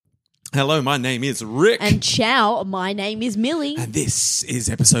Hello, my name is Rick. And ciao, my name is Millie. And this is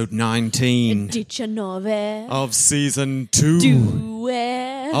episode 19 Diciannove. of season 2 Due.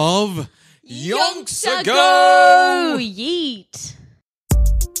 of Yonks Ago. Ago. Yeet.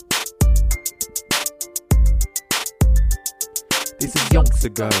 This is Yonks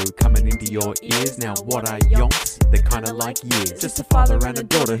Ago, coming into your ears. Now what are yonks? They're kinda like years. Just a father and a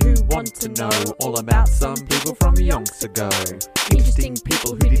daughter who want to know all about some people from Yonks Ago. Interesting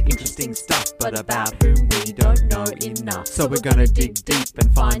people who did interesting stuff, but about whom we don't know enough. So we're gonna dig deep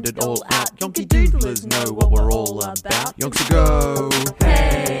and find it all out. Yonky doodlers know what we're all about. Yonks Ago,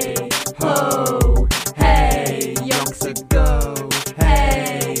 hey ho, hey, Yonks Ago,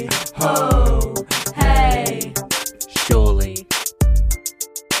 hey ho, hey, surely.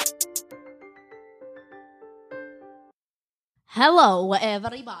 Hello,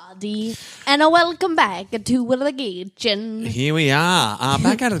 everybody, and welcome back to the kitchen. Here we are,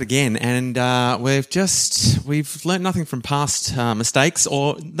 back at it again, and we've learnt nothing from past mistakes,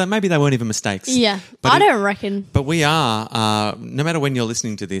 or maybe they weren't even mistakes. Yeah, But I don't reckon. But we are, no matter when you're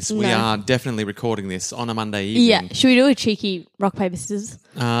listening to this, we No. are definitely recording this on a Monday evening. Yeah, should we do a cheeky rock, paper, scissors?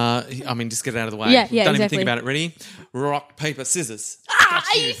 I mean, just get it out of the way. Yeah, Don't even exactly. think about it. Ready? Rock, paper, scissors. Are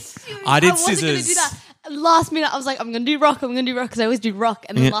Got you you. serious? I did wasn't gonna scissors. do that. Last minute, I was like, I'm going to do rock, because I always do rock.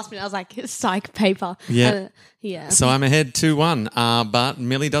 And then Yeah. last minute, I was like, psych, paper. Yeah. Yeah. So I'm ahead 2-1, but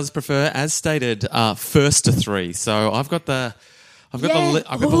Millie does prefer, as stated, first to 3. So I've got the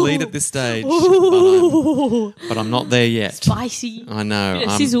lead at this stage, but I'm not there yet. Spicy. I know. Bit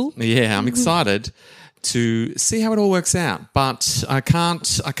of sizzle. Yeah, I'm excited to see how it all works out, but I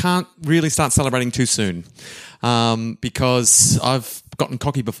can't really start celebrating too soon because I've gotten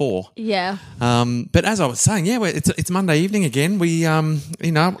cocky before. Yeah. But as I was saying, yeah, it's Monday evening again.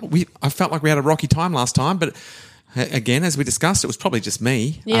 I felt like we had a rocky time last time, but again, as we discussed, it was probably just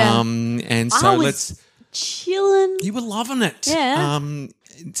me. Yeah. And I so was chilling. you were loving it. Yeah.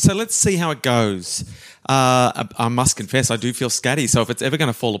 So let's see how it goes. I must confess, I do feel scatty. So if it's ever going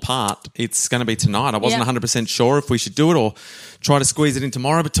to fall apart, it's going to be tonight. I wasn't Yeah. 100% sure if we should do it or try to squeeze it in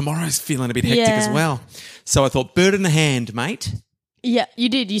tomorrow, but tomorrow's feeling a bit hectic as Yeah. well. So I thought, bird in the hand, mate. Yeah, you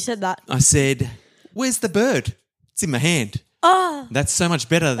did. You said that. I said, where's the bird? It's in my hand. Oh, That's so much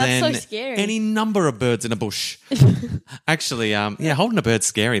better That's than so scary. any number of birds in a bush. Actually, holding a bird's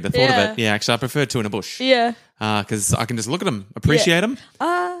scary. The thought Yeah. of it. Yeah, actually, I prefer 2 in a bush. yeah. Because I can just look at them, appreciate them.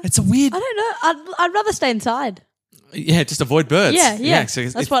 It's a I weird... don't know. I'd rather stay inside. Yeah, just avoid birds. Yeah. So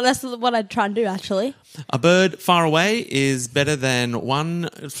That's what I'd try and do, actually. a bird far away is better than one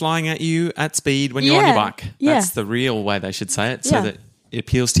flying at you at speed when you're on your Yeah. bike. Yeah. That's the real way they should say it, so Yeah. that it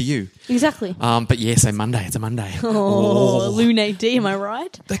appeals to you. Exactly. But yeah, say Monday. It's a Monday. Oh, Lune D, am I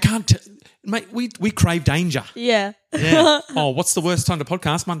right? They can't... Mate, we crave danger. Yeah. Yeah. Oh, what's the worst time to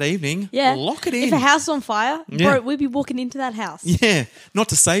podcast? Monday evening. Yeah. Lock it in. If a house is on fire, Yeah. bro, we'd be walking into that house. Yeah. Not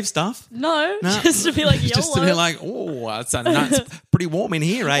to save stuff. No, No. just to be like, YOLO. Just to be like, it's pretty warm in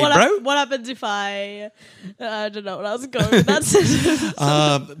here, eh, bro? What happens if I don't know what I was going with that sentence.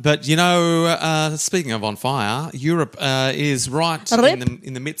 But speaking of on fire, Europe is right Rip.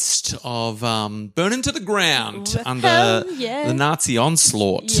 in the midst of burning to the ground Well, under yeah. the Nazi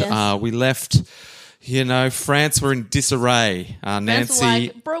onslaught. Yes. We left. France were in disarray. Nancy Nancy, were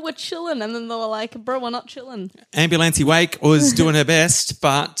like, bro, we're chilling. And then they were like, bro, we're not chilling. Ambulancey Wake was doing her best,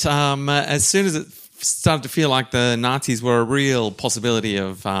 but as soon as it started to feel like the Nazis were a real possibility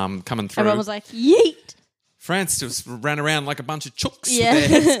of coming through, Everyone was like, yeet. France just ran around like a bunch of chooks Yeah. with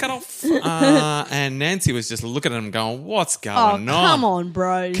their heads cut off. And Nancy was just looking at them going, what's Oh, going on? come on,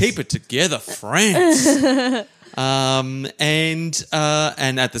 bros. Keep it together, France. And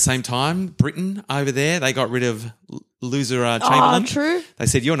at the same time, Britain over there, they got rid of loser Chamberlain. Oh, true. They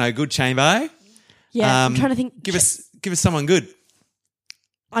said, you're no good, Chambo. Yeah, I'm trying to think. Give us someone good.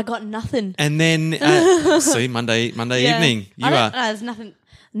 I got nothing. And then, see, Monday Yeah. evening, you I don't- are. no, there's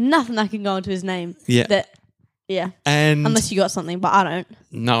nothing that can go into his name. Yeah. Yeah. And Unless you got something, but I don't.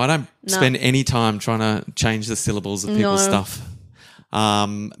 no, I don't No. spend any time trying to change the syllables of people's No. stuff.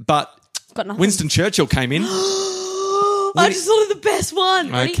 But Got nothing. Winston Churchill came in. I just thought of the best one.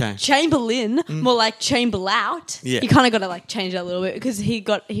 Ready? Okay. Chamberlain, more like Chamberlout. Yeah. You kind of got to change that a little bit because he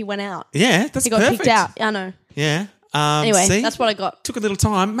went out. Yeah, that's He got perfect. kicked out. I know. Yeah. Anyway, see? that's what I got. Took a little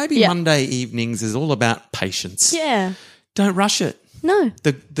time. Maybe Yeah. Monday evenings is all about patience. Yeah. Don't rush it. No.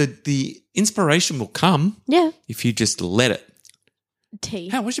 The inspiration will come Yeah. if you just let it. Tea.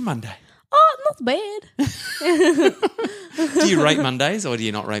 How was your Monday? Oh, not bad. Do you rate Mondays or do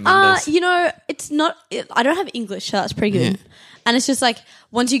you not rate Mondays? It's not. I don't have English, so that's pretty good. And it's just like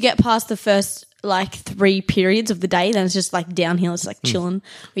once you get past the first like 3 periods of the day. Then it's just like downhill. It's like chilling.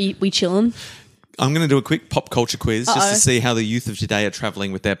 We chilling. I'm going to do a quick pop culture quiz just Uh-oh. to see how the youth of today are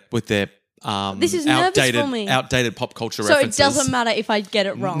traveling with their This is nervous for me. outdated pop culture So references. it doesn't matter if I get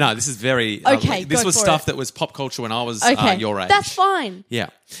it wrong. No, this is very Okay, this go was for stuff it. that was pop culture when I was Okay, your age. that's fine. Yeah.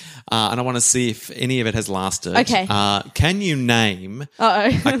 And I want to see if any of it has lasted. Okay. Can you name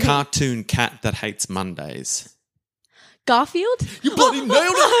Uh-oh. a cartoon cat that hates Mondays? Garfield? You bloody nailed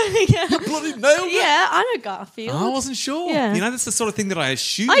it! yeah. You bloody nailed it! Yeah, I know Garfield. I wasn't sure. Yeah. You know, that's the sort of thing that I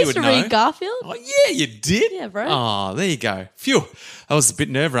assume I you used would to know. read Garfield. Oh, yeah, you did? Yeah, bro. Oh, there you go. Phew. That was a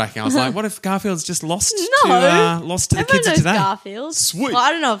bit nerve-wracking. I was like, what if Garfield's just lost No. to the Everyone kids of knows today? Garfield. Sweet. Well,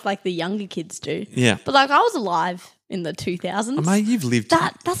 I don't know if like the younger kids do. Yeah. But like I was alive in the 2000s. Oh, mate, you've lived.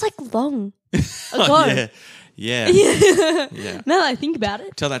 That's like long ago. Oh, yeah. Yeah. Yeah. Now that I think about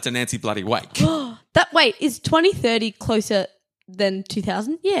it. Tell that to Nancy Bloody Wake. Wait, is 2030 closer than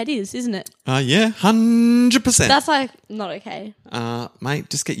 2000? Yeah, it is, isn't it? Yeah, 100%. That's like not okay. Mate,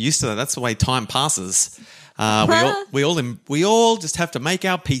 just get used to that. That's the way time passes. We all just have to make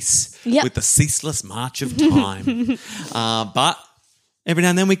our peace Yep. with the ceaseless march of time. But every now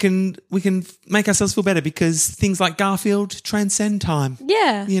and then we can make ourselves feel better because things like Garfield transcend time.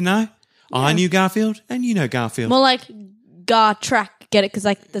 Yeah. You know, I knew Garfield, and you know Garfield. More like track. Get it? Because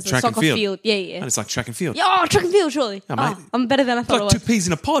like there's Track a and soccer field. Yeah, yeah. And it's like track and field. Yeah, oh, track and field, surely. Oh, mate. I'm better than I It's thought like it 2 was. peas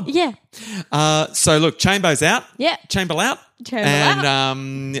in a pod. Yeah. So look, Chambo's out. Yeah. Chamber out. Chamber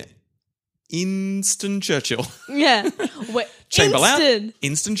and Instant Churchill. Yeah. Chamber Instant. out.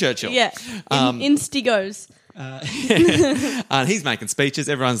 Instant Churchill. Yeah. Instigos. And he's making speeches.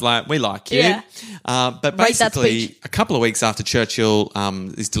 Everyone's like, we like you. Yeah. But Rate that basically, speech. a couple of weeks after Churchill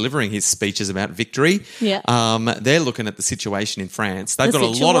is delivering his speeches about victory, Yeah. they're looking at the situation in France. They've The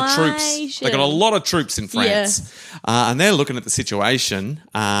got a lot of troops. situation. They've got a lot of troops in France. And they're looking at the situation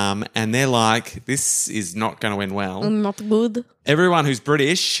and they're like, this is not going to end well. Not good. Everyone who's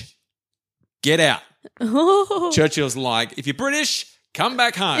British, get out. Oh, Churchill's like, if you're British, come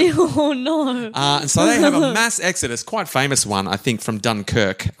back home. oh no. And so they have a mass exodus, quite famous one, I think, from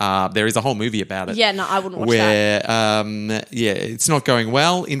Dunkirk. There is a whole movie about it. Yeah, no, I wouldn't watch that. Where, it's not going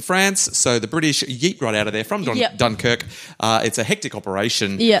well in France. So the British yeet right out of there from Yep. Dunkirk. It's a hectic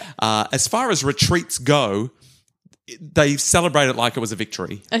operation. Yeah. As far as retreats go, they celebrate it like it was a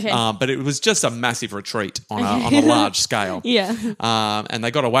victory. Okay. But it was just a massive retreat on a large scale. Yeah. And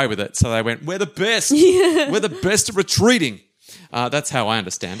they got away with it. So they went, we're the best. We're the best at retreating. That's how I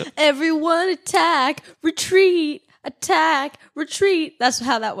understand it. Everyone attack, retreat, attack, retreat. That's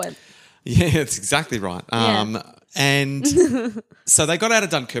how that went. Yeah, that's exactly right. And so they got out of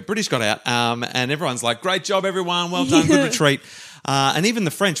Dunkirk. British got out, and everyone's like, "Great job, everyone! Well done, good retreat." And even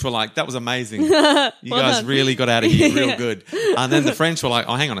the French were like, "That was amazing. You guys done. really got out of here real good." And then the French were like,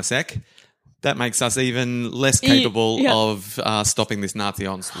 "Oh, hang on a sec. That makes us even less capable Yeah. of stopping this Nazi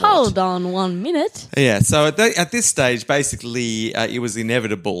onslaught." Hold on 1 minute. Yeah, so at this stage, basically, it was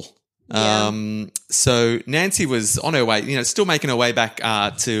inevitable. Yeah. So Nancy was on her way, still making her way back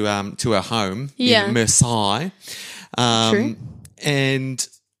to her home Yeah. in Marseille. True. And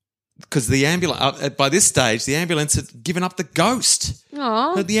because the ambulance, by this stage, the ambulance had given up the ghost.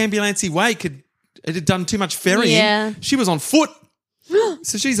 Aw. The ambulance wake had done too much ferrying. Yeah. She was on foot.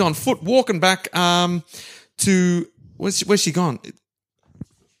 So she's on foot walking back to where's she gone?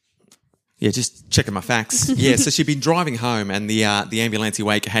 Yeah, just checking my facts. Yeah, so she'd been driving home and the ambulance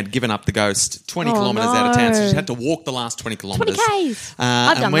wake had given up the ghost 20 kilometres out of town, so she had to walk the last 20 kilometres. 20 Ks.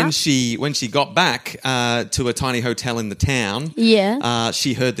 I've And done when that. when she got back to a tiny hotel in the town, Yeah.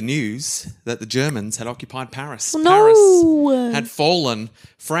 she heard the news that the Germans had occupied Paris. No. Paris had fallen.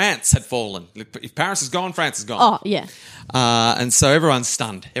 France had fallen. If Paris is gone, France is gone. Oh, yeah. And so everyone's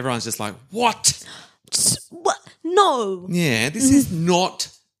stunned. Everyone's just like, what? What? No. Yeah, this is not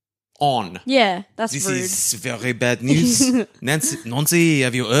on. Yeah, that's This rude. is very bad news. Nancy,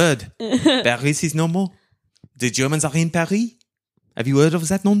 have you heard? Paris is no more. The Germans are in Paris. Have you heard of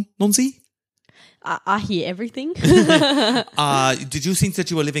that, Nancy? I hear everything. Did you think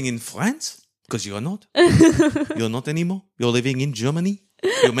that you were living in France? Because you are not. You're not anymore. You're living in Germany.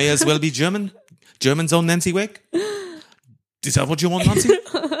 You may as well be German. German's own Nancy Wake. Is that what you want, Nancy?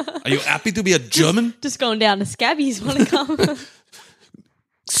 Are you happy to be a German? Just going down to Scabby's want to come.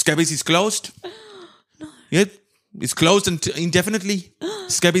 Scabby's is closed. Yeah, it's closed indefinitely.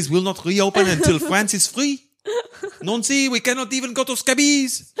 Scabby's will not reopen until France is free. Nancy, we cannot even go to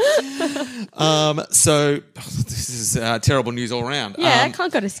Scabbies. So this is terrible news all around. Yeah, I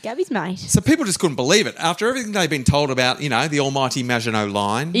can't go to Scabbies, mate. So people just couldn't believe it. After everything they've been told about, the almighty Maginot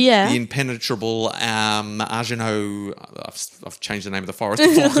Line, Yeah. the impenetrable Maginot, I've changed the name of the forest,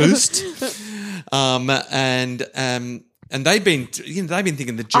 Forest, and they've been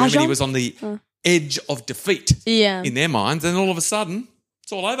thinking that Germany Agen? was on the edge of defeat Yeah. in their minds, and all of a sudden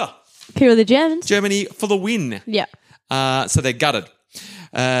it's all over. Here are the Germans. Germany for the win. Yeah. So they're gutted.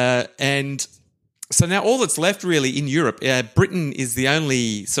 And so now all that's left really in Europe, Britain is the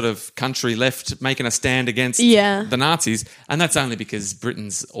only sort of country left making a stand against the Nazis. And that's only because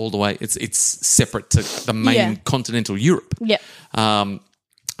Britain's all the way, it's separate to the main continental Europe. Yeah.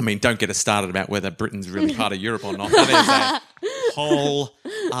 I mean, don't get us started about whether Britain's really part of Europe or not. That is a whole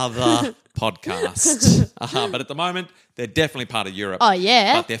other podcast. But at the moment, they're definitely part of Europe. Oh,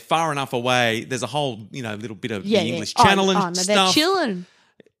 yeah. But they're far enough away. There's a whole, little bit of the English Yeah. Channel and no, they're stuff. chilling.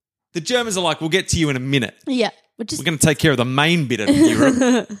 The Germans are like, we'll get to you in a minute. Yeah. We're going to take care of the main bit of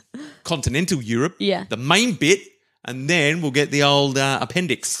Europe, continental Europe, Yeah. the main bit, and then we'll get the old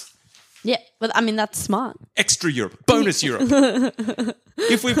appendix. Yeah. But I mean, that's smart. Extra Europe, bonus Europe.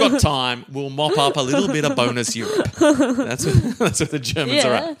 If we've got time, we'll mop up a little bit of bonus Europe. That's what the Germans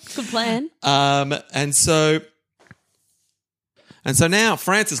are at. Good plan. And so now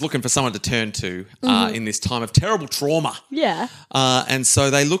France is looking for someone to turn to in this time of terrible trauma. Yeah. And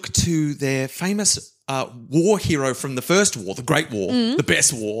so they look to their famous war hero from the First War, the Great War, the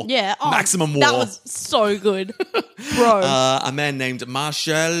best war, Yeah. Oh, maximum war. That was so good. Bro. A man named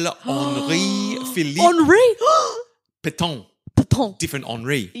Marshal Henri Philippe Henri. Pétain. Pétain. Different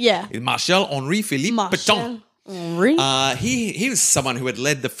Henri. Yeah. Marshal Henri Philippe Pétain. Henri. He was someone who had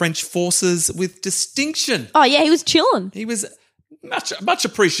led the French forces with distinction. Oh, yeah, he was chilling. He was much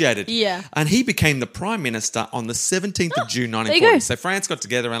appreciated. Yeah. And he became the Prime Minister on the 17th of June, you 1940. go. So France got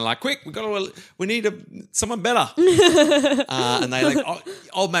together and quick, we need someone better. And they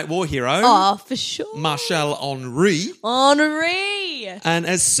old mate war hero, Oh, for sure. Marshal Henri. Henri. And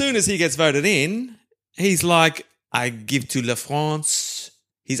as soon as he gets voted in, he's like, I give to La France.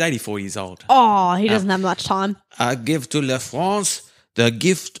 He's 84 years old. Oh, he doesn't have much time. I give to La France the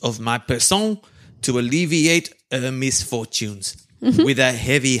gift of my person to alleviate her misfortunes. With a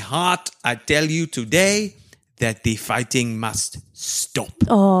heavy heart, I tell you today that the fighting must stop.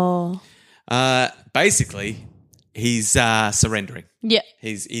 Oh. Basically, he's surrendering. Yeah.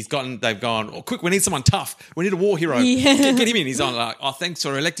 They've gone, oh, quick, we need someone tough. We need a war hero. Yeah. Get him in. He's on like, oh, thanks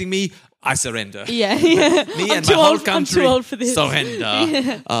for electing me. I surrender. Yeah. Me and my whole country I'm too old for this.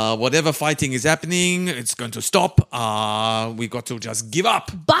 surrender. Whatever fighting is happening, it's going to stop. We've got to just give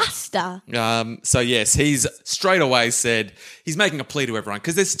up. Basta. So yes, he's straight away said he's making a plea to everyone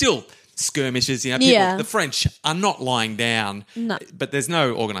because there's still skirmishes. People, Yeah. the French are not lying down, No. but there's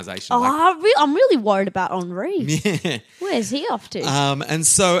no organisation. Oh, I'm really worried about Henri. Yeah. Where's he off to? And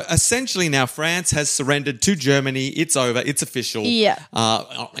so essentially now France has surrendered to Germany. It's over. It's official. Yeah.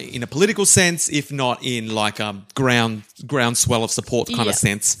 In a political sense, if not in like a groundswell of support kind of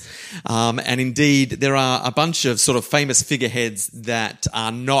sense. And indeed, there are a bunch of sort of famous figureheads that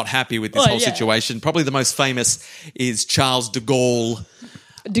are not happy with this whole situation. Probably the most famous is Charles de Gaulle.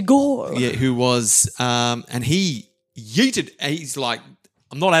 De Gaulle. Yeah, who was, and he yeeted, he's like,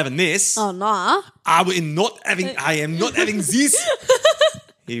 I'm not having this. Oh, nah. I am not having this.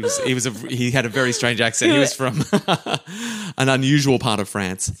 He had a very strange accent. He was from an unusual part of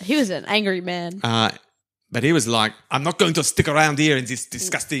France. He was an angry man. But he was like, I'm not going to stick around here in this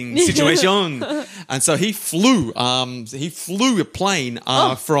disgusting situation. And so he flew a plane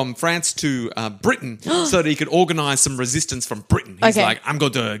from France to Britain so that he could organize some resistance from Britain. He's like, I'm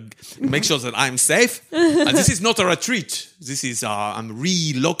going to make sure that I'm safe. And this is not a retreat. This is, I'm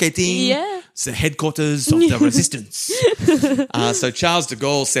relocating the headquarters of the resistance. So Charles de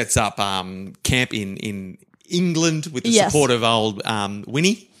Gaulle sets up camp in England with the support of old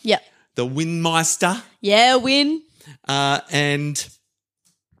Winnie. Yep. The Windmeister. Yeah, win. And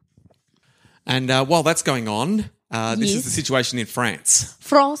while that's going on, this is the situation in France.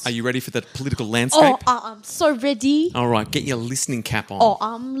 France. Are you ready for the political landscape? Oh, I'm so ready. All right, get your listening cap on. Oh,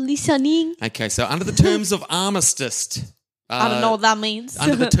 I'm listening. Okay, so under the terms of armistice. I don't know what that means.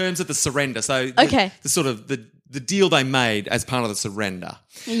 Under the terms of the surrender. So the sort of the deal they made as part of the surrender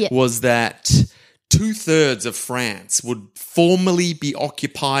was that 2/3 of France would formally be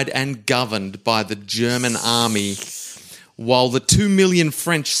occupied and governed by the German army, while the 2 million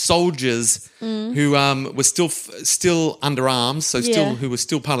French soldiers who were still under arms, who were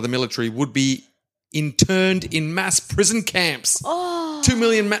still part of the military, would be interned in mass prison camps. 2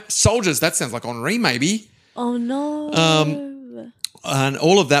 million soldiers. That sounds like Henri, maybe. Oh, no. And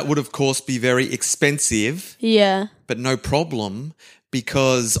all of that would, of course, be very expensive, Yeah. but no problem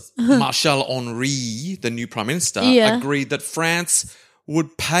because Marshal Henri, the new prime minister, Yeah. agreed that France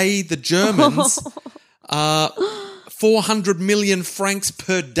would pay the Germans 400 million francs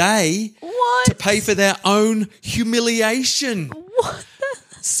per day What? to pay for their own humiliation. What?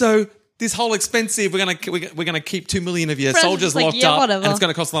 So this whole expensive, we're gonna keep 2 million of your France soldiers is like, locked yeah, up, whatever. and it's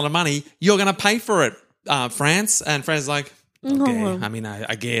gonna cost a lot of money. You're gonna pay for it, France. And France is like, okay, I mean,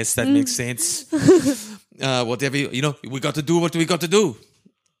 I guess that makes sense. Whatever, we got to do what we got to do.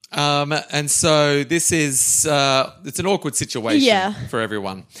 And so this is it's an awkward situation for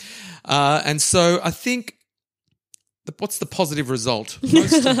everyone. And so I think. What's the positive result?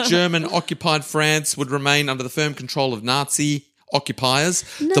 Most of German occupied France would remain under the firm control of Nazi occupiers.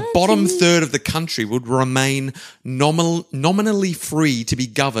 The bottom third of the country would remain nominally free to be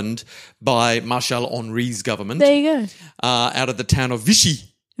governed by Marshal Henri's government. There you go. Out of the town of Vichy.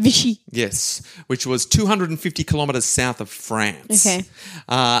 Vichy. Yes, which was 250 kilometres south of France. Okay.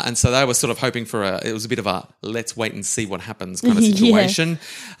 And so they were sort of hoping for it was a bit of a let's wait and see what happens kind of situation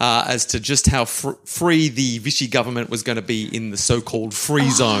as to just how free the Vichy government was going to be in the so-called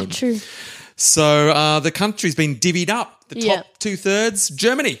free zone. True. So the country's been divvied up. The top 2/3,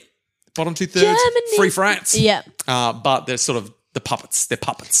 Germany. Bottom 2/3, Germany. free France. Yeah. But they're sort of the puppets. They're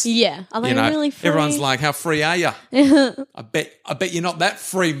puppets. Yeah. Are they really free? Everyone's like, how free are you? I bet you're not that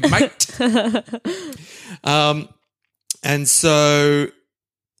free, mate. And so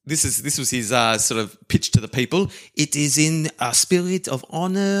this was his sort of pitch to the people. It is in a spirit of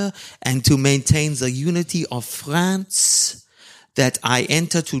honor and to maintain the unity of France that I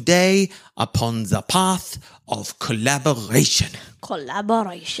enter today upon the path of collaboration.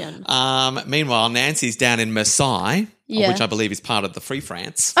 Collaboration. Meanwhile, Nancy's down in Marseille, which I believe is part of the Free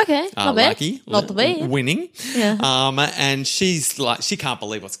France. Okay, not bad. Lucky, Not bad. winning. Yeah. And she's like, she can't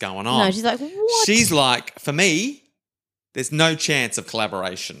believe what's going on. No, she's like, what? She's like, for me, there's no chance of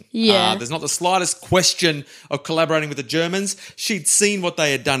collaboration. Yeah. There's not the slightest question of collaborating with the Germans. She'd seen what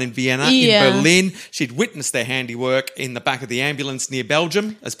they had done in Vienna, Yeah. in Berlin. She'd witnessed their handiwork in the back of the ambulance near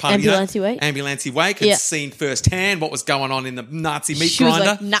Belgium as part of Ambulancey Wake. Ambulancey Wake. Had Yeah. seen firsthand what was going on in the Nazi meat She was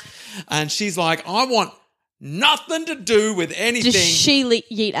grinder. like, nah. And she's like, I want nothing to do with anything Just she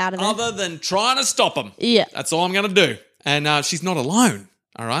yeet out of there. other than trying to stop them. Yeah. That's all I'm going to do. And she's not alone.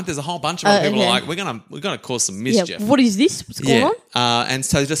 All right, there's a whole bunch of other people who are like, we're gonna cause some mischief. Yeah. What is this? What's going on? And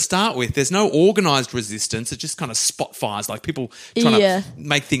so to start with, there's no organised resistance. It's just kind of spot fires, like people trying to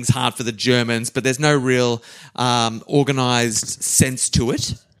make things hard for the Germans, but there's no real organised sense to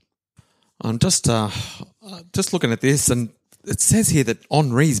it. I'm just looking at this, and it says here that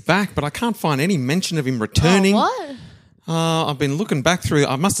Henri's back, but I can't find any mention of him returning. What? I've been looking back through.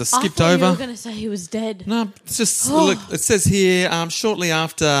 I must have skipped I thought over. you were going to say he was dead. No, it's just look. It says here shortly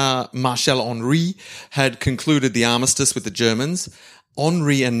after Marshal Henri had concluded the armistice with the Germans,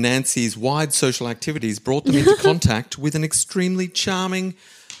 Henri and Nancy's wide social activities brought them into contact with an extremely charming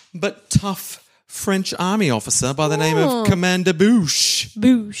but tough French army officer by the name of Commander Bouche.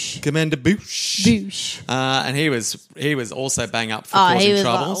 Commander Bouche. And he was also bang up for causing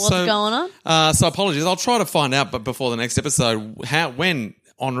trouble. Like, what's going on? So apologies. I'll try to find out, but before the next episode, when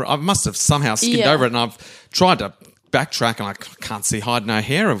I must have somehow skimmed over it, and I've tried to backtrack, and I can't see hide no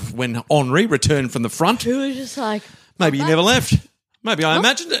hair of when Henri returned from the front. He was just like, maybe he never left. Maybe I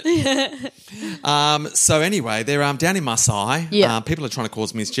imagined it. So anyway, they're down in Marseille. Yeah. People are trying to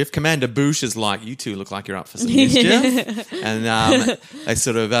cause mischief. Commander Bouche is like, you two look like you're up for some mischief. And they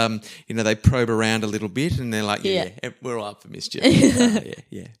sort of, they probe around a little bit, and they're like, yeah, we're all up for mischief.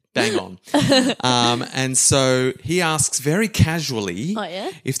 Yeah. Bang on. And so he asks very casually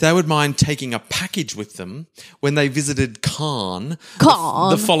if they would mind taking a package with them when they visited Cannes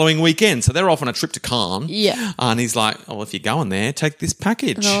the following weekend. So they're off on a trip to Cannes. Yeah. And he's like, oh, if you're going there, take this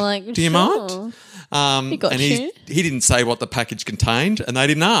package. And they're like, do you sure. mind? He didn't say what the package contained, and they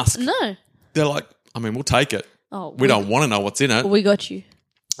didn't ask. No. They're like, I mean, we'll take it. Oh, we don't want to know what's in it. We got you.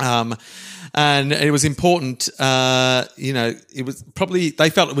 And it was important, it was probably, they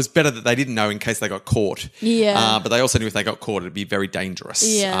felt it was better that they didn't know in case they got caught. Yeah. But they also knew if they got caught, it'd be very dangerous.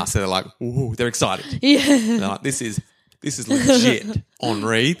 Yeah. So they're like, ooh, they're excited. Yeah. They're like, this is legit,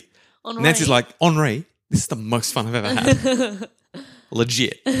 Henri. Nancy's like, Henri, this is the most fun I've ever had.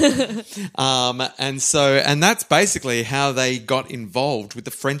 Legit. And that's basically how they got involved with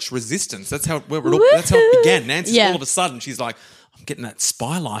the French resistance. That's how it began. Nancy, all of a sudden, she's like, I'm getting that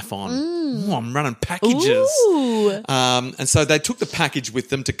spy life on. Ooh, I'm running packages. And so they took the package with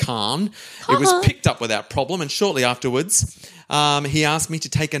them to Cannes. It was picked up without problem, and shortly afterwards, he asked me to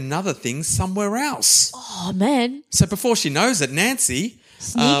take another thing somewhere else. Oh, man. So before she knows it, Nancy...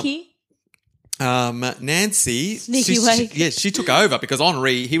 Sneaky. Nancy... Sneaky Wake. She took over because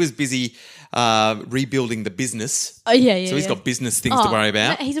Henri, he was busy rebuilding the business. Oh, yeah. So he's got business things to worry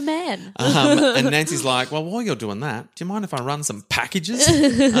about. He's a man. And Nancy's like, well, while you're doing that, do you mind if I run some packages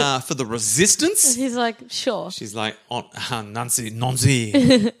for the resistance? He's like, sure. She's like, Nancy,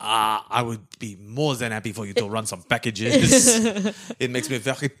 I would be more than happy for you to run some packages. It makes me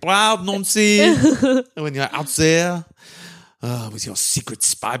very proud, Nancy, when you're out there with your secret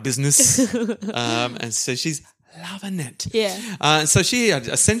spy business. And so she's loving it. Yeah. So she had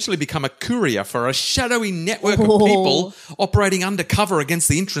essentially become a courier for a shadowy network of people operating undercover against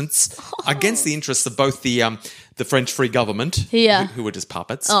the interests of both the French Free Government, who were just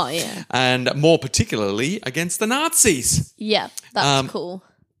puppets. Oh, yeah. And more particularly against the Nazis. Yeah, that's cool.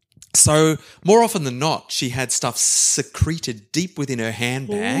 So more often than not, she had stuff secreted deep within her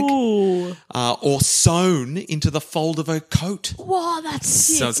handbag or sewn into the fold of her coat. Wow, that's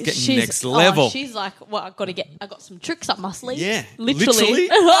sick. So it's getting next level. She's like, well, I got some tricks up my sleeve. Yeah. Literally.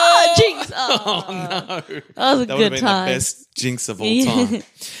 Jinx. Oh, no. That was a That would good have been time. the best jinx of all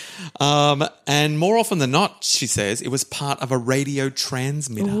time. And more often than not, she says, it was part of a radio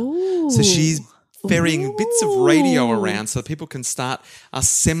transmitter. So she's ferrying bits of radio around so that people can start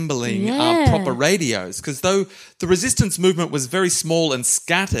assembling proper radios. Because though the resistance movement was very small and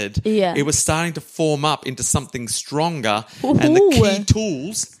scattered, it was starting to form up into something stronger. And the key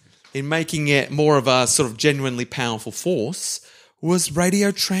tools in making it more of a sort of genuinely powerful force was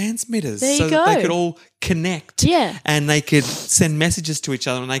radio transmitters. There you so go. that they could all connect. Yeah. And they could send messages to each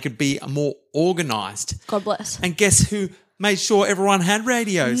other and they could be more organised. God bless. And guess who made sure everyone had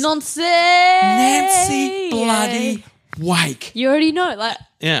radios? Nancy bloody Wake. You already know. Like,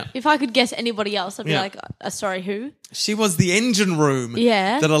 Yeah. if I could guess anybody else, I'd be Yeah. like, sorry, who? She was the engine room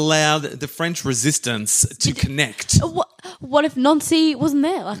Yeah. that allowed the French resistance to connect. What if Nancy wasn't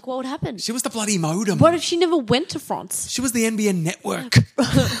there? Like, what would happen? She was the bloody modem. What if she never went to France? She was the NBN network.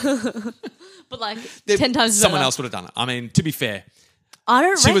 But like 10 times Someone better. else would have done it. I mean, to be fair. I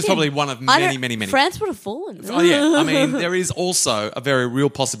don't She was reckon. probably one of I don't- many. France would have fallen. Oh, yeah. I mean, there is also a very real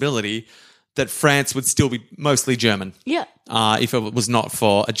possibility that France would still be mostly German. Yeah. If it was not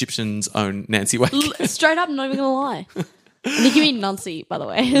for Egyptian's own Nancy Wake. Straight up, not even going to lie. And they give me Nancy, by the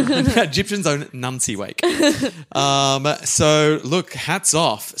way. Egyptian's own Nancy Wake. So, look, hats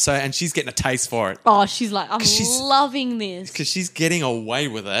off. So, and she's getting a taste for it. Oh, she's like, I'm she's- loving this. Because she's getting away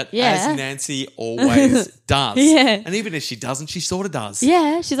with it, Yeah. as Nancy always does. Yeah. And even if she doesn't, she sort of does.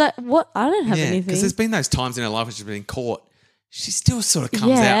 Yeah, she's like, what? I don't have Yeah, anything. because there's been those times in her life when she's been caught. She still sort of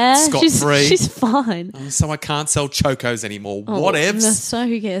comes yeah, out scot-free. She's fine. So I can't sell chocos anymore. Oh, Whatevs. So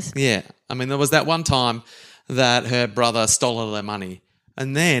who cares? Yeah. I mean, there was that one time that her brother stole all her money.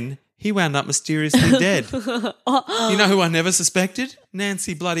 And then he wound up mysteriously dead. You know who I never suspected?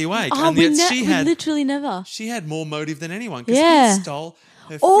 Nancy bloody Wake. Oh, and we yet she had literally never. she had more motive than anyone because Yeah. he stole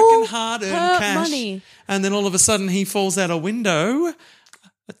her All freaking hard-earned her cash. money. And then all of a sudden he falls out a window.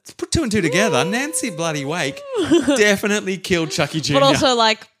 Put two and two together. Nancy bloody Wake definitely killed Chucky Jr. But also,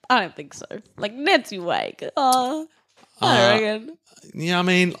 like, I don't think so. Like, Nancy Wake. I reckon. Yeah, I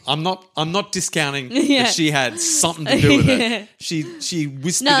mean, I'm not discounting Yeah. that she had something to do with Yeah. it. She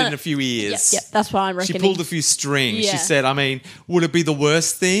whispered No, in a few ears. Yep, that's what I'm She reckoning. pulled a few strings. Yeah. She said, I mean, would it be the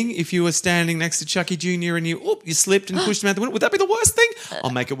worst thing if you were standing next to Chucky Jr. and you slipped and pushed him out the window? Would that be the worst thing?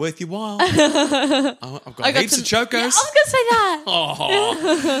 I'll make it worth your while. I've got heaps of chocos. Yeah, I was going to say that.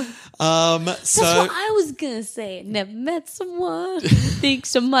 Oh. That's So what I was going to say. Never met someone who thinks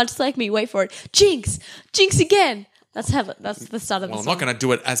so much like me. Wait for it. Jinx. Jinx again. That's the start of the well, I'm song. not going to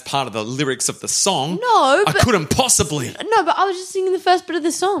do it as part of the lyrics of the song. No, I but- couldn't possibly. No, but I was just singing the first bit of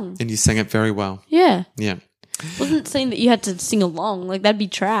the song. And you sang it very well. Yeah. Yeah. Wasn't saying that you had to sing along. Like, that'd be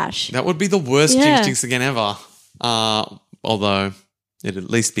trash. That would be the worst Yeah. Jinx again ever. Although it'd at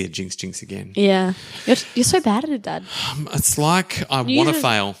least be a Jinx again. Yeah. You're so bad at it, Dad. It's like I You want to just-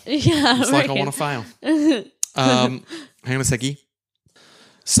 fail. Yeah. It's like I want to fail. Hang on a seckie.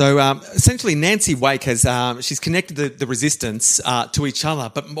 So essentially, Nancy Wake has she's connected the resistance to each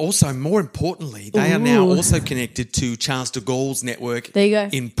other, but also more importantly, they are now Ooh. also connected to Charles de Gaulle's network. There you go.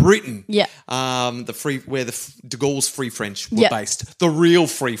 In Britain. Yeah. Where de Gaulle's Free French were Yeah. based, the real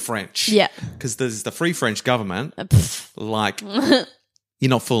Free French. Yeah. Because there's the Free French government, Pff, like. You're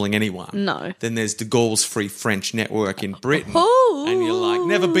not fooling anyone. No. Then there's de Gaulle's Free French network in Britain. Ooh. And you're like,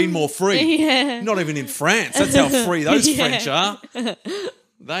 never been more free. Yeah. Not even in France. That's how free those Yeah. French are.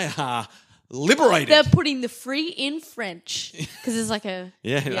 They are liberated. They're putting the free in French because it's like a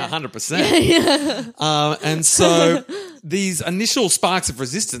yeah, 100%. And so these initial sparks of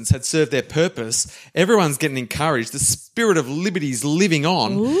resistance had served their purpose. Everyone's getting encouraged. The spirit of liberty is living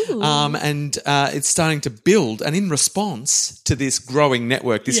on, and it's starting to build. And in response to this growing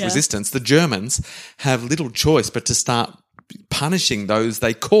network, this resistance, the Germans have little choice but to start punishing those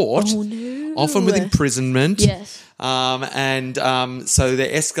they caught, often with imprisonment. Yes. So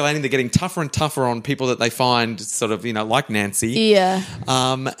they're escalating. They're getting tougher and tougher on people that they find sort of, like Nancy. Yeah.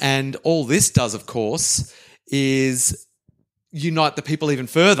 And all this does, of course, is unite the people even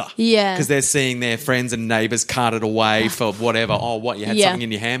further. Yeah. Because they're seeing their friends and neighbours carted away for whatever. Oh, what, you had something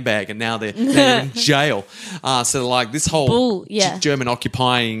in your handbag and now they're in jail. So like this whole German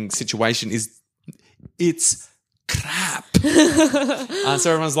occupying situation it's crap.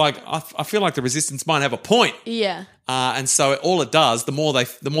 So everyone's like, I feel like the resistance might have a point. Yeah. And so all it does, the more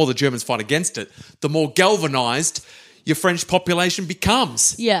the Germans fight against it, the more galvanised your French population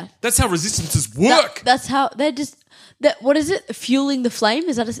becomes. Yeah. That's how resistances work. That's how they're just. What is it? Fueling the flame?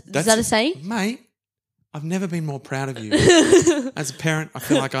 Is that a saying? Mate, I've never been more proud of you. As a parent, I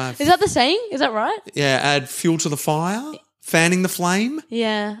feel like I've... Is that the saying? Is that right? Yeah, add fuel to the fire, fanning the flame.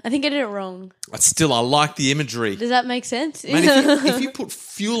 Yeah, I think I did it wrong. But still, I like the imagery. Does that make sense? Man, if you put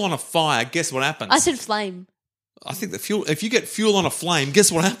fuel on a fire, guess what happens? I said flame. I think if you get fuel on a flame,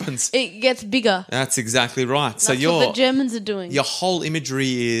 guess what happens? It gets bigger. That's exactly right. That's what the Germans are doing. Your whole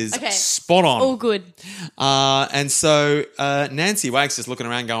imagery is spot on. All good. And so Nancy Wake's just looking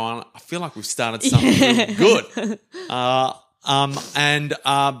around going, I feel like we've started something really good.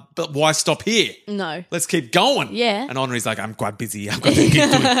 But why stop here? No. Let's keep going. Yeah. And Henri's like, I'm quite busy. I've got to keep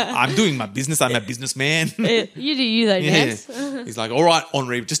I'm doing my business. I'm a businnesman. You do you though, Nance. He's like, all right,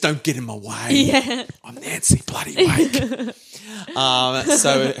 Henri, just don't get in my way. Yeah. I'm Nancy bloody Wake.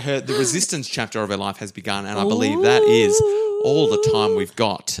 So the resistance chapter of her life has begun, and I believe that is all the time we've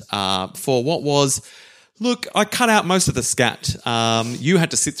got for what was... Look, I cut out most of the scat. You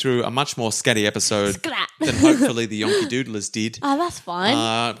had to sit through a much more scatty episode than hopefully the Yonky Doodlers did. Oh, that's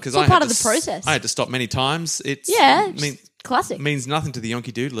fine. Because it's all part of the process. I had to stop many times. Classic. Means nothing to the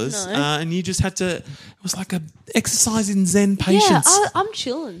Yonky Doodlers. No. And you just had to... It was like a exercise in Zen patience. Yeah, I'm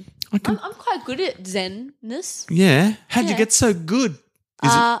chilling. I'm quite good at Zen-ness. Yeah. How'd you get so good?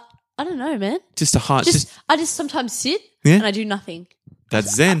 I don't know, man. Just a heart... I just sometimes sit and I do nothing.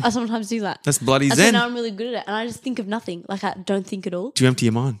 That's Zen. I sometimes do that. That's bloody Zen. So now I'm really good at it. And I just think of nothing. Like, I don't think at all. Do you empty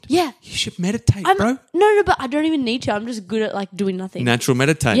your mind? Yeah. You should meditate, bro. No, but I don't even need to. I'm just good at, like, doing nothing. Natural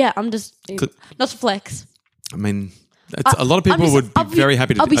meditate. Yeah, I'm just... Not to flex. I mean, a lot of people would be very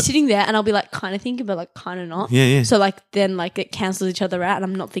happy to do I'll be sitting there and I'll be, like, kind of thinking, but, like, kind of not. Yeah. So, like, then, like, it cancels each other out and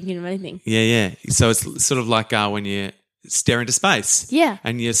I'm not thinking of anything. Yeah. So it's sort of like when you stare into space. Yeah.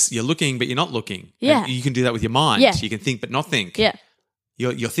 And you're looking, but you're not looking. Yeah. And you can do that with your mind. Yeah. You can think, but not think. Yeah.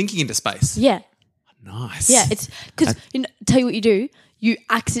 You're thinking into space. Yeah. Nice. Yeah, it's because tell you what you do. You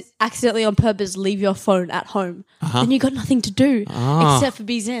accidentally on purpose leave your phone at home, and you got nothing to do except for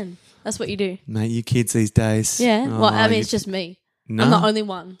be zen. That's what you do. Mate, you kids these days. Yeah. Well, I mean, it's just me. No. I'm the only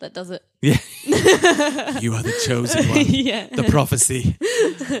one that does it. Yeah. You are the chosen one. Yeah. The prophecy.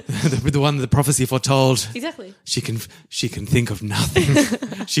 the one the prophecy foretold. Exactly. She can think of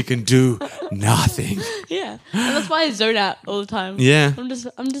nothing. She can do nothing. Yeah. And that's why I zone out all the time. Yeah. I'm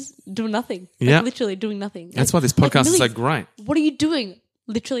just doing nothing. Yeah. Like, literally doing nothing. That's why this podcast is so great. What are you doing?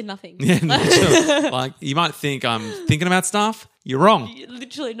 Literally nothing. Yeah, literally. Like, you might think I'm thinking about stuff. You're wrong.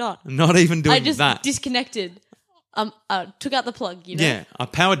 Literally not. Not even doing that. I just disconnected. Took out the plug, you know? Yeah, I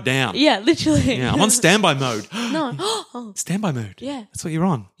powered down. Yeah, literally. Yeah, I'm on standby mode. No. Standby mode. Yeah. That's what you're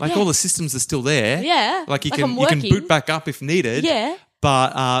on. Like, all the systems are still there. Yeah. Like, you Like, can I'm you can working. boot back up if needed. Yeah.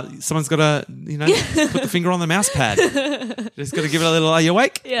 But someone's got to, put the finger on the mouse pad. Just got to give it a little, are you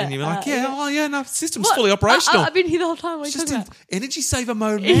awake? Yeah. And you're like, no, system's fully operational. I've been here the whole time. What It's are you just talking in energy saver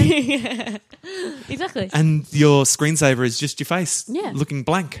mode, man. yeah. Exactly. And your screensaver is just your face. Yeah. Looking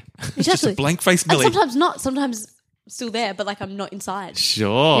blank. It's just Exactly. a blank face, And Millie. sometimes not. Sometimes still there, but like I'm not inside.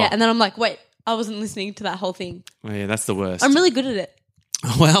 Sure. Yeah, and then I'm like, wait, I wasn't listening to that whole thing. Well, yeah, that's the worst. I'm really good at it.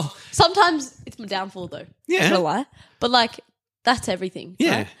 Well, Sometimes it's my downfall though. Yeah. Not gonna lie. But like that's everything.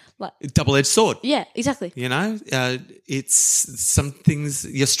 yeah. Right? Like Double-edged sword. yeah, exactly. It's some things,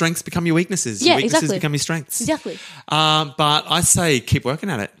 your strengths become your weaknesses. Yeah, Your weaknesses exactly. become your strengths. Exactly. But I say keep working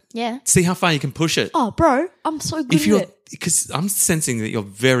at it. Yeah. See how far you can push it. Oh, bro, I'm so good If at you're, it. because I'm sensing that you're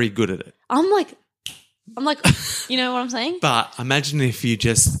very good at it. I'm like, you know what I'm saying? But imagine if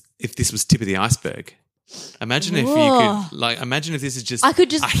this was tip of the iceberg. Imagine if Whoa. you could, imagine if this is just, I could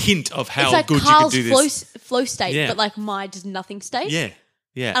just a hint of how it's like good Carl's you could do this. flow state, Yeah. but like my just nothing state. Yeah.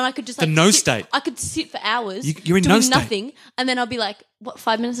 Yeah. And I could just the like no sit, state. I could sit for hours You're in doing no state. nothing, and then I'll be like, what,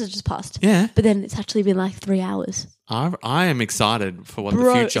 5 minutes has just passed? Yeah. But then it's actually been like 3 hours. I am excited for what Bro,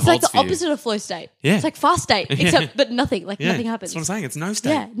 the future it's like holds the for you. opposite of flow state. Yeah. It's like fast state, except but nothing. Like nothing happens. That's what I'm saying. It's no state.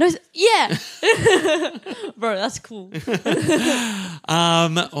 Yeah, no, yeah, bro, that's cool.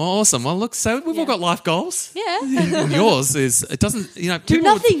 Awesome. Well, look, so we've all got life goals. Yeah, And yours is, it doesn't, do people-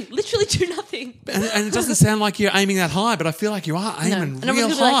 nothing. Literally do nothing. And it doesn't sound like you're aiming that high, but I feel like you are aiming And I was real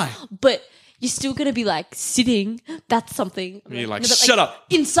gonna be high. like, but you're still gonna be like sitting. That's something. You're like, No, but, shut up.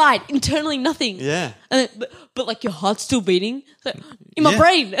 Inside, internally, nothing. Yeah. And then, but like your heart's still beating in my Yeah.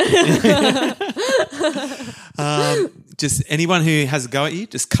 brain. Just anyone who has a go at you,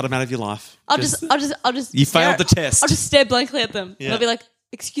 just cut them out of your life. I'll just. You stare failed the at- test. I'll just stare blankly at them. And Yeah. I'll be like,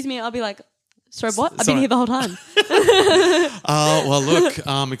 "Excuse me." I'll be like, "Sorry, what? I've Sorry. been here the whole time." Well, look,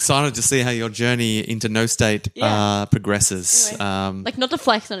 I'm excited to see how your journey into no state Yeah. progresses. Anyway, like, not to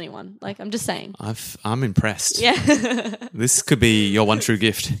flex on anyone. Like, I'm just saying. I'm impressed. Yeah, This could be your one true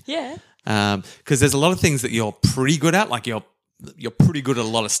gift. yeah. Because there's a lot of things that you're pretty good at. Like you're pretty good at a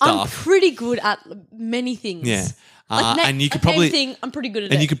lot of I'm stuff. pretty good at many things. Yeah. Like, and you could name probably thing, I'm pretty good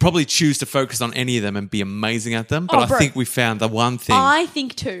at and it. you could probably choose to focus on any of them and be amazing at them. But Oh, I bro. think we found the one thing I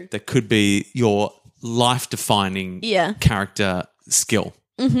think too. that could be your life-defining Yeah. character skill.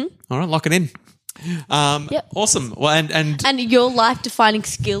 Mm-hmm. All right, lock it in. Yep. Awesome. Well, and And your life-defining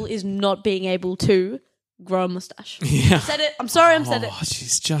skill is not being able to grow a mustache. yeah. Said it. I'm sorry. I'm said it. Oh,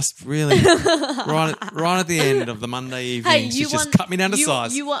 she's just really right at the end of the Monday evening. Hey, she's you just won, cut me down to you,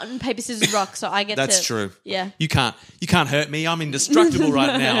 size. You won paper scissors rock, so I get to. That's true. Yeah. You can't hurt me. I'm indestructible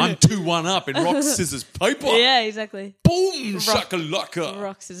right now. I'm 2-1 up in rock, scissors, paper. Yeah, exactly. Boom, shakalaka.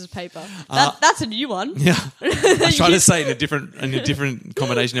 Rock, scissors, paper. That's a new one. Yeah, I try to say it in a different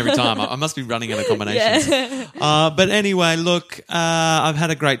combination every time. I must be running out of combinations. Yeah. But anyway, look, I've had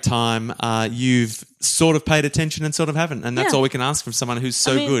a great time. You've sort of paid attention and sort of haven't, and that's Yeah. all we can ask from someone who's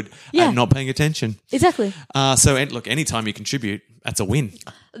so I mean, good yeah. at not paying attention. Exactly. Look, anytime you contribute, that's a win.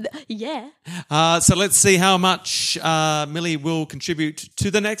 Yeah. So let's see how much Millie will contribute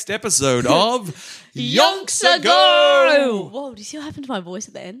to the next episode of Yonks Ago. Whoa, do you see what happened to my voice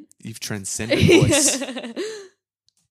at the end? You've transcended voice.